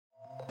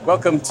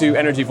Welcome to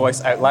Energy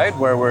Voice Out Loud,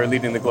 where we're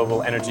leading the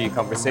global energy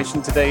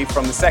conversation today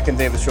from the second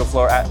day of the show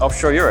floor at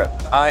Offshore Europe.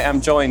 I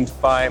am joined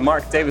by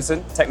Mark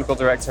Davison, Technical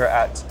Director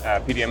at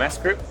PD&MS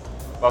Group.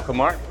 Welcome,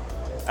 Mark.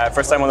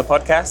 First time on the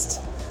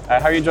podcast.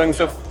 How are you enjoying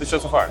the show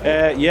so far?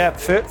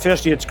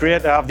 Firstly, it's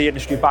great to have the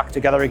industry back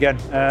together again.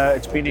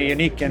 It's been a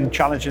unique and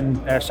challenging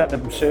set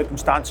of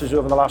circumstances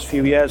over the last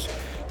few years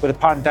with the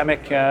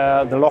pandemic, the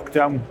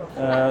lockdown,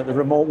 the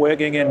remote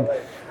working and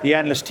the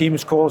endless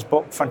Teams calls,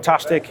 but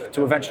fantastic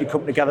to eventually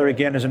come together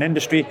again as an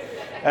industry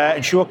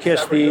and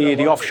showcase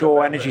the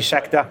offshore energy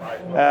sector.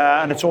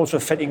 And it's also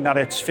fitting that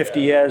it's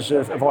 50 years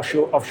of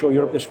offshore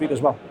Europe this week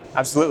as well.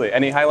 Absolutely.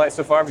 Any highlights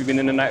so far? Have you been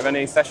in and out of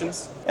any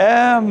sessions?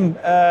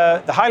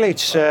 The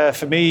highlights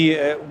for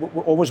me,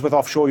 always with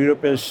Offshore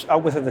Europe, is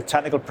out with the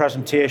technical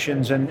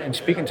presentations and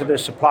speaking to the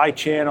supply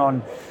chain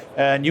on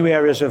new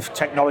areas of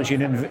technology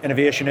and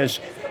innovation, is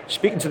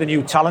speaking to the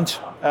new talent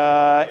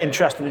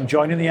interested in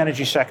joining the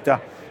energy sector.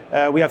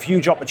 We have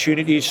huge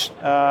opportunities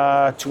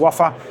to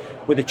offer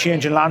with the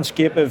changing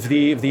landscape of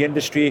the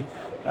industry,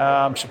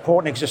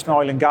 supporting existing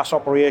oil and gas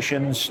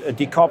operations,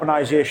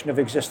 decarbonisation of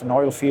existing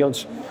oil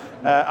fields,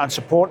 and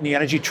supporting the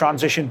energy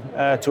transition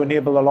to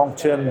enable the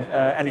long-term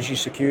energy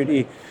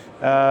security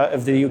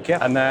of the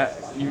UK.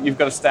 And you've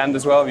got a stand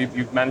as well.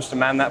 You've managed to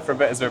man that for a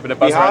bit. Is there a bit of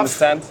buzz around the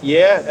stand?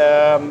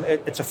 Yeah,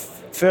 it's a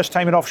first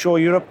time in Offshore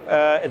Europe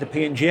at the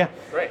P&G.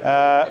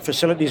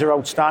 Facilities are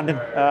outstanding,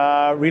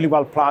 really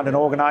well planned and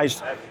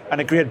organised, and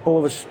a great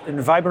buzz and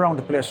vibe around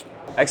the place.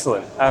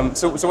 Excellent.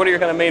 So what are your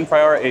kind of main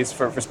priorities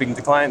for speaking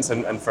to clients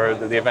and for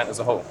the event as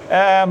a whole?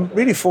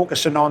 Really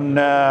focusing on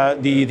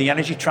the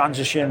energy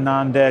transition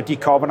and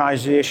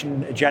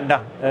decarbonisation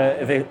agenda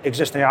of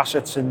existing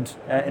assets and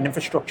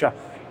infrastructure,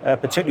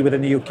 particularly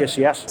within the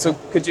UKCS. So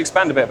could you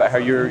expand a bit about how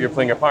you're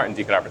playing your part in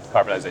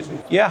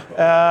decarbonisation?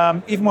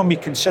 Yeah, even when we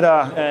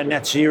consider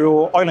net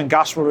zero, oil and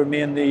gas will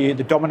remain the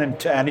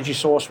dominant energy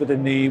source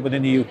within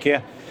the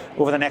UK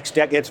over the next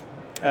decade.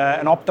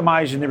 And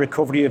optimising the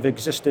recovery of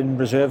existing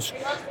reserves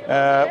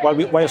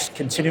whilst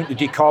continuing to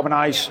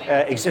decarbonise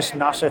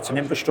existing assets and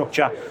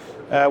infrastructure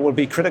will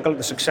be critical to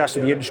the success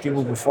of the industry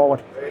moving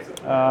forward.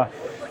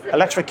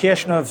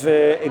 Electrification of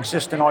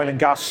existing oil and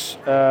gas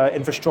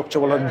infrastructure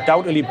will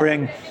undoubtedly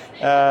bring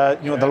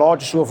the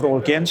largest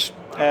overall gains.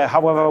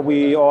 However,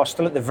 we are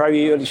still at the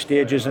very early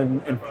stages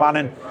in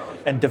planning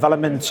and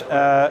development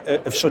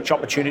of such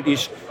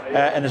opportunities,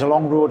 and there's a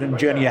long road and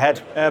journey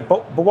ahead.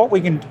 But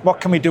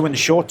what can we do in the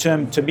short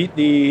term to meet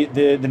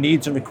the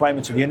needs and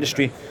requirements of the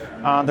industry?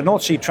 And the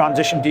North Sea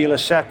Transition Deal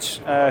has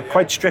set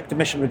quite strict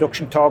emission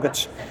reduction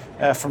targets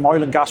from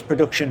oil and gas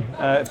production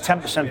of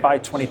 10% by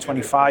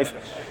 2025,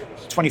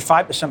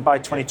 25% by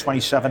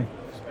 2027,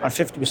 and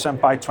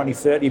 50% by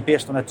 2030,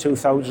 based on a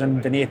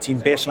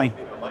 2018 baseline.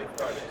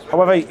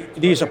 However,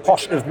 these are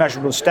positive,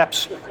 measurable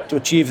steps to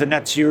achieve the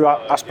net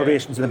zero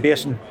aspirations of the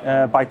basin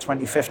by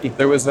 2050.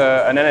 There was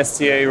an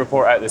NSTA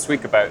report out this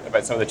week about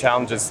some of the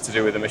challenges to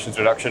do with emissions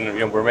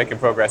reduction. We're making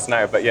progress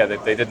now, but yeah,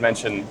 they did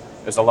mention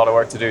there's a lot of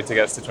work to do to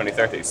get us to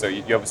 2030. So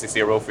you obviously see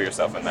a role for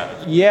yourself in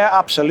that. Yeah,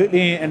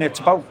 absolutely, and it's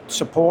about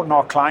supporting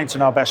our clients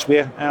in our best way.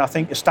 And I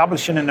think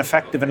establishing an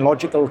effective and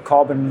logical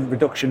carbon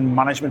reduction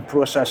management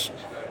process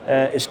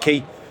is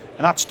key.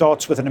 And that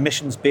starts with an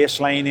emissions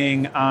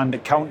baselining and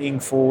accounting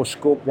for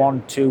scope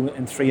 1, 2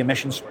 and 3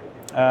 emissions.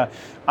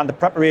 And the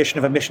preparation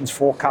of emissions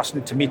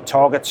forecasting to meet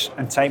targets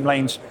and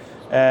timelines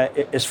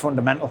is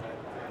fundamental.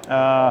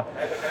 The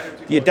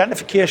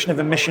identification of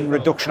emission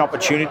reduction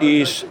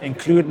opportunities,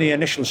 including the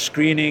initial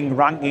screening,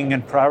 ranking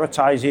and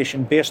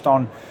prioritisation based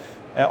on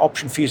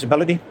option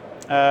feasibility,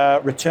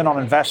 return on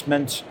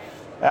investment,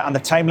 and the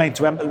timeline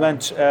to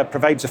implement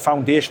provides the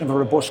foundation of a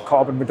robust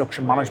carbon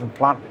reduction management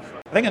plan.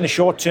 I think in the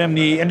short term,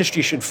 the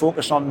industry should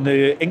focus on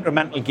the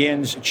incremental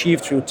gains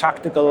achieved through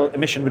tactical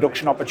emission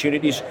reduction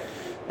opportunities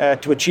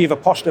to achieve a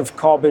positive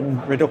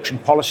carbon reduction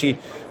policy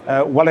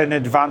well in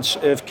advance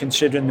of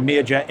considering the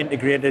major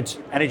integrated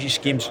energy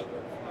schemes.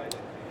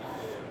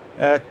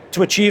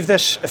 To achieve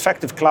this,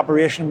 effective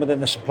collaboration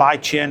within the supply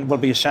chain will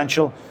be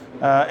essential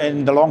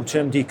in the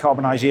long-term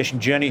decarbonisation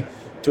journey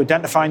to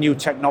identify new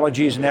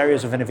technologies and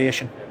areas of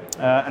innovation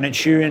and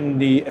ensuring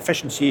the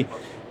efficiency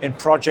in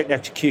project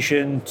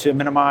execution to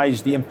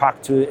minimise the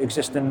impact to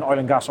existing oil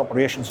and gas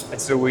operations.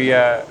 So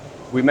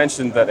we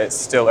mentioned that it's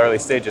still early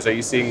stages. Are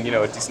you seeing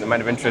a decent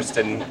amount of interest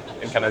in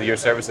kind of your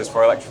services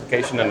for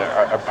electrification, and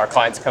are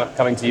clients kind of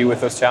coming to you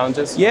with those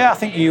challenges? Yeah, I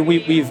think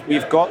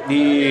we've got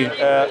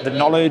the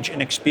knowledge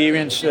and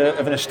experience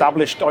of an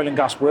established oil and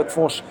gas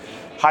workforce,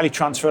 highly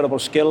transferable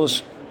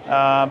skills.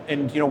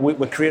 And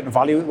we're creating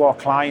value to our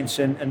clients,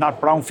 and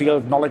that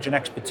brownfield knowledge and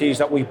expertise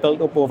that we've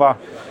built up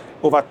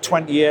over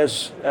 20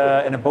 years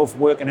and above,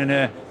 working in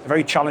a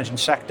very challenging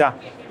sector,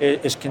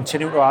 is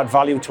continuing to add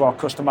value to our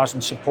customers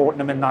and supporting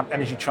them in that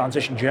energy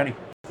transition journey.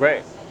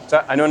 Great.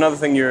 So I know another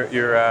thing you're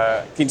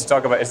keen to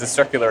talk about is the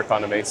circular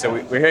economy. So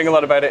we're hearing a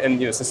lot about it in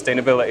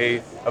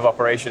sustainability of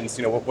operations.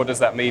 What does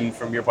that mean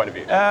from your point of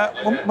view?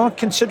 Well,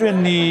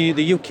 considering the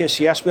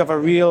UKCS, we have a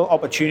real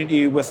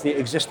opportunity with the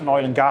existing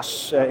oil and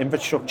gas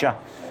infrastructure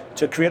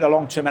to create a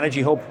long-term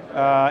energy hub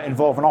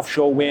involving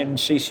offshore wind,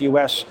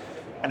 CCUS,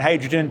 and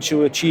hydrogen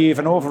to achieve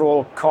an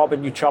overall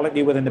carbon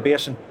neutrality within the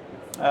basin.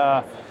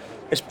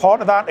 As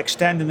part of that,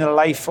 extending the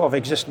life of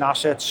existing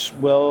assets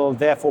will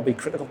therefore be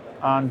critical,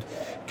 and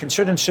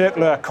considering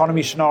circular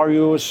economy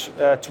scenarios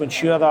to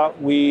ensure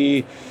that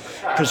we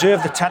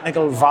preserve the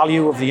technical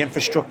value of the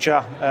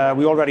infrastructure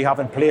we already have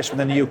in place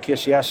within the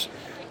UKCS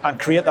and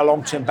create the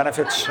long-term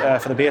benefits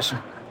for the basin.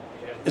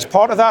 As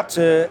part of that,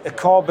 a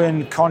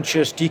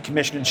carbon-conscious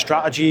decommissioning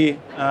strategy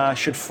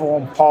should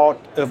form part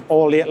of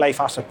all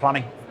late-life asset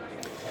planning,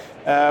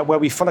 where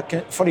we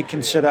fully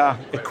consider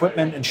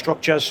equipment and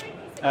structures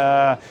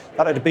that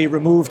are to be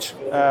removed,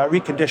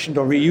 reconditioned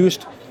or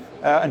reused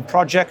in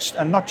projects,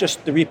 and not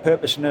just the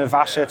repurposing of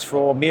assets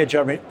for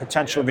major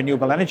potential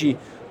renewable energy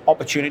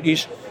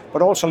opportunities,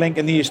 but also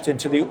linking these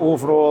into the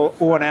overall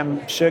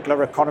O&M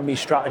circular economy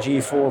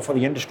strategy for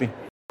the industry.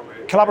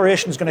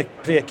 Collaboration is going to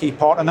play a key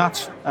part in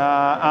that,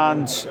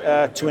 and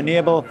to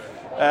enable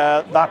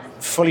that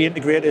fully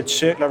integrated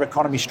circular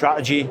economy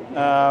strategy,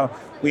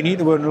 we need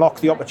to unlock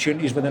the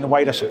opportunities within the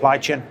wider supply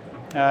chain,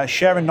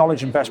 sharing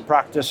knowledge and best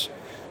practice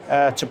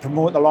to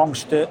promote the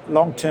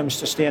long-term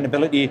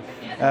sustainability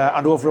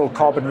and overall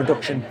carbon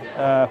reduction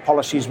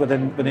policies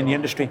within the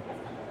industry.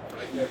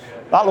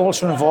 That'll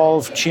also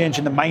involve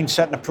changing the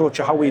mindset and approach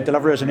of how we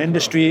deliver as an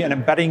industry and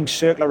embedding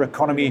circular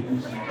economy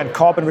and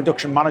carbon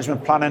reduction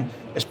management planning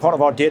as part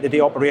of our day-to-day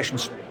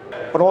operations.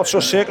 But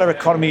also circular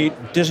economy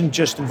doesn't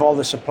just involve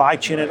the supply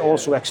chain, it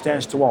also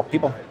extends to our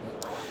people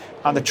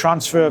and the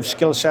transfer of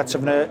skill sets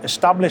of an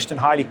established and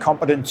highly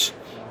competent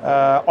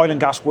oil and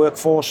gas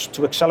workforce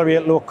to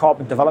accelerate low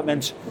carbon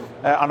development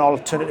and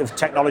alternative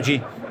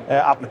technology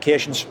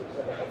applications.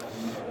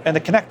 And the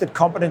connected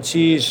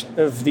competencies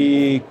of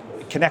the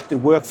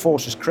connected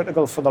workforce is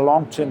critical for the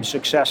long-term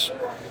success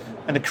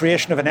and the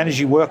creation of an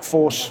energy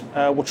workforce,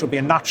 which will be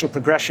a natural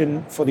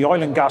progression for the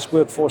oil and gas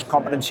workforce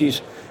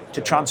competencies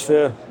to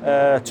transfer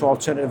to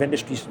alternative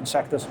industries and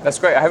sectors. That's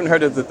great. I haven't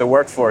heard of the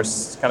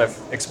workforce kind of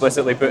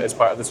explicitly put as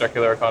part of the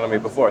circular economy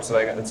before, so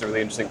I think that's a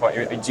really interesting point.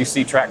 Do you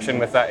see traction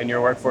with that in your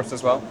workforce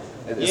as well?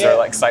 Is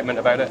there excitement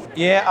about it?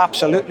 Yeah,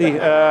 absolutely.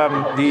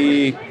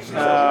 The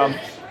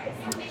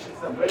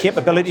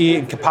capability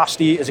and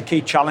capacity is a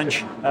key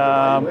challenge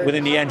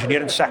within the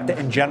engineering sector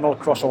in general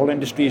across all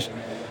industries.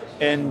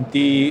 And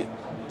the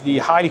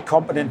highly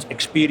competent,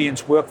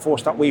 experienced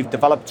workforce that we've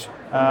developed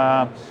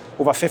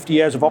over 50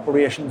 years of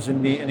operations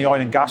in the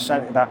oil and gas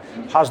sector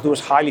has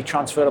those highly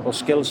transferable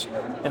skills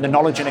and the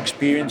knowledge and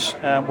experience,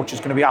 which is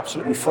going to be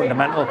absolutely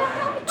fundamental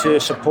to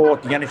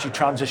support the energy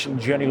transition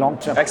journey long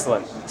term.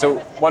 Excellent. So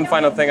one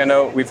final thing, I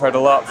know we've heard a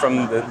lot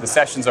from the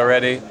sessions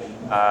already,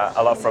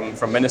 a lot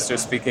from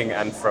ministers speaking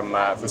and from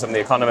some of the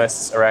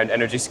economists around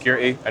energy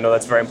security. I know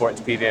that's very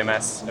important to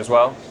PD&MS as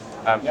well.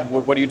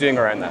 What are you doing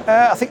around that?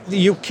 I think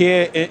the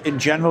UK in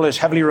general is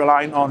heavily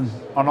reliant on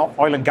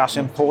oil and gas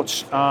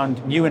imports,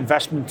 and new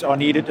investments are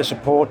needed to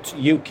support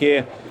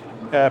UK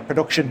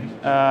production,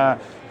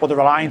 but the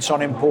reliance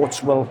on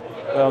imports will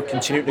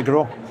continue to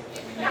grow.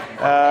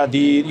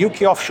 The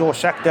UK offshore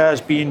sector has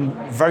been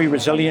very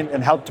resilient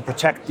and helped to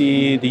protect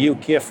the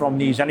UK from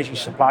these energy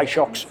supply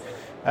shocks,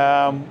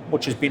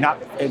 which has been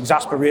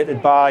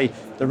exacerbated by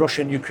the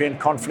Russian-Ukraine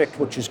conflict,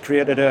 which has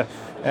created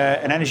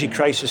an energy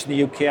crisis in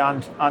the UK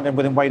and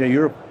within wider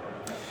Europe.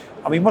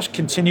 And we must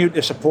continue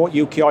to support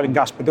UK oil and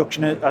gas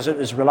production as it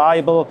is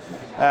reliable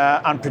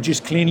and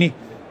produced cleanly,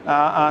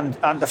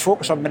 and the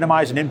focus on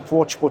minimising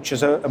imports, which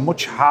is a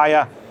much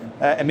higher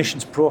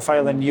emissions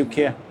profile than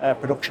UK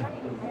production.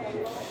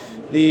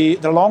 The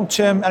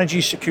long-term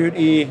energy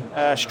security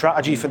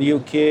strategy for the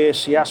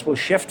UKCS will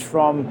shift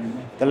from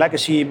the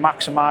legacy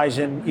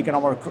maximising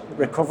economic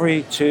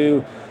recovery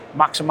to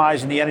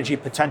maximising the energy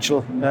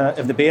potential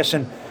of the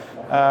basin,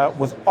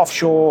 with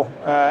offshore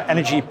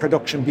energy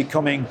production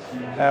becoming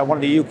one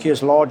of the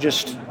UK's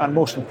largest and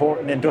most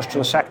important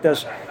industrial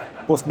sectors,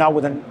 both now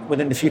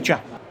within the future.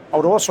 I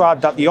would also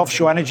add that the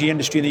offshore energy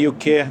industry in the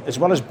UK, as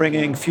well as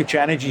bringing future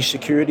energy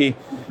security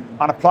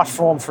and a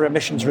platform for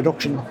emissions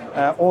reduction,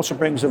 also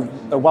brings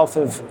a wealth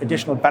of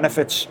additional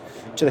benefits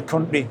to the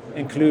country,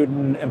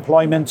 including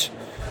employment,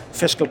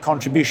 fiscal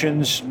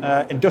contributions,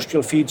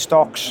 industrial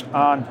feedstocks,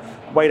 and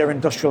wider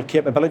industrial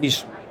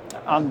capabilities.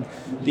 And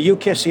the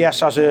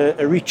UKCS has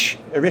a rich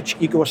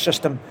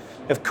ecosystem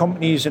of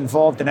companies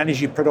involved in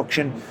energy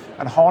production,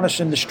 and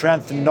harnessing the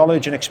strength and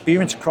knowledge and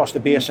experience across the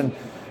basin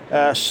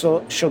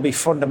shall be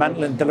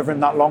fundamental in delivering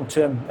that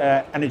long-term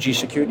energy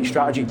security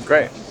strategy.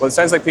 Great. Well, it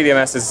sounds like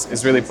PD&MS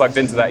is really plugged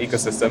into that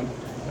ecosystem.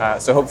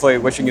 So hopefully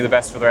wishing you the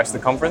best for the rest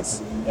of the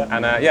conference. Yeah.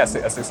 And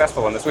a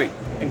successful one this week.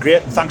 And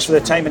great. And thanks for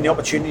the time and the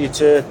opportunity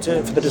for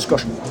the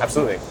discussion.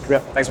 Absolutely.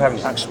 Great. Thanks for having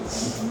me. Thanks.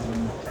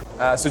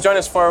 So join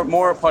us for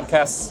more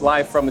podcasts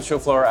live from the show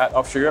floor at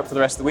Offshore Europe for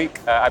the rest of the week.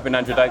 I've been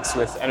Andrew Dykes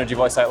with Energy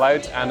Voice Out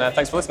Loud, and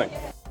thanks for listening.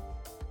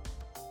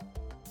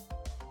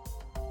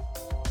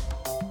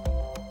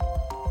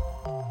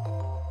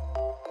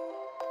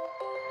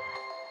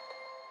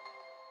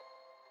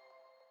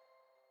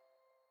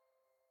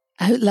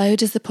 Out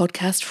Loud is the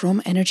podcast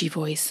from Energy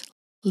Voice,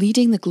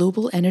 leading the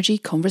global energy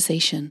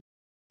conversation.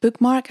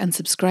 Bookmark and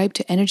subscribe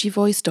to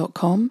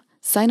energyvoice.com,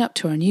 sign up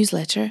to our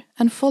newsletter,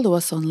 and follow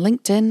us on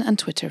LinkedIn and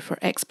Twitter for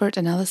expert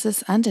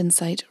analysis and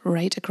insight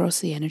right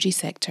across the energy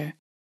sector.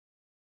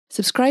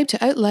 Subscribe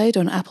to Out Loud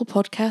on Apple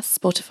Podcasts,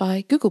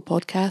 Spotify, Google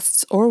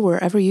Podcasts, or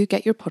wherever you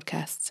get your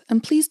podcasts,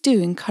 and please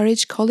do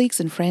encourage colleagues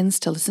and friends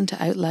to listen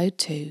to Out Loud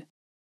too.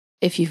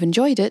 If you've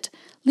enjoyed it,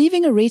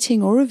 leaving a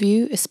rating or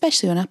review,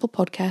 especially on Apple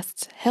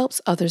Podcasts, helps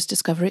others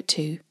discover it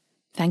too.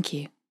 Thank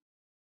you.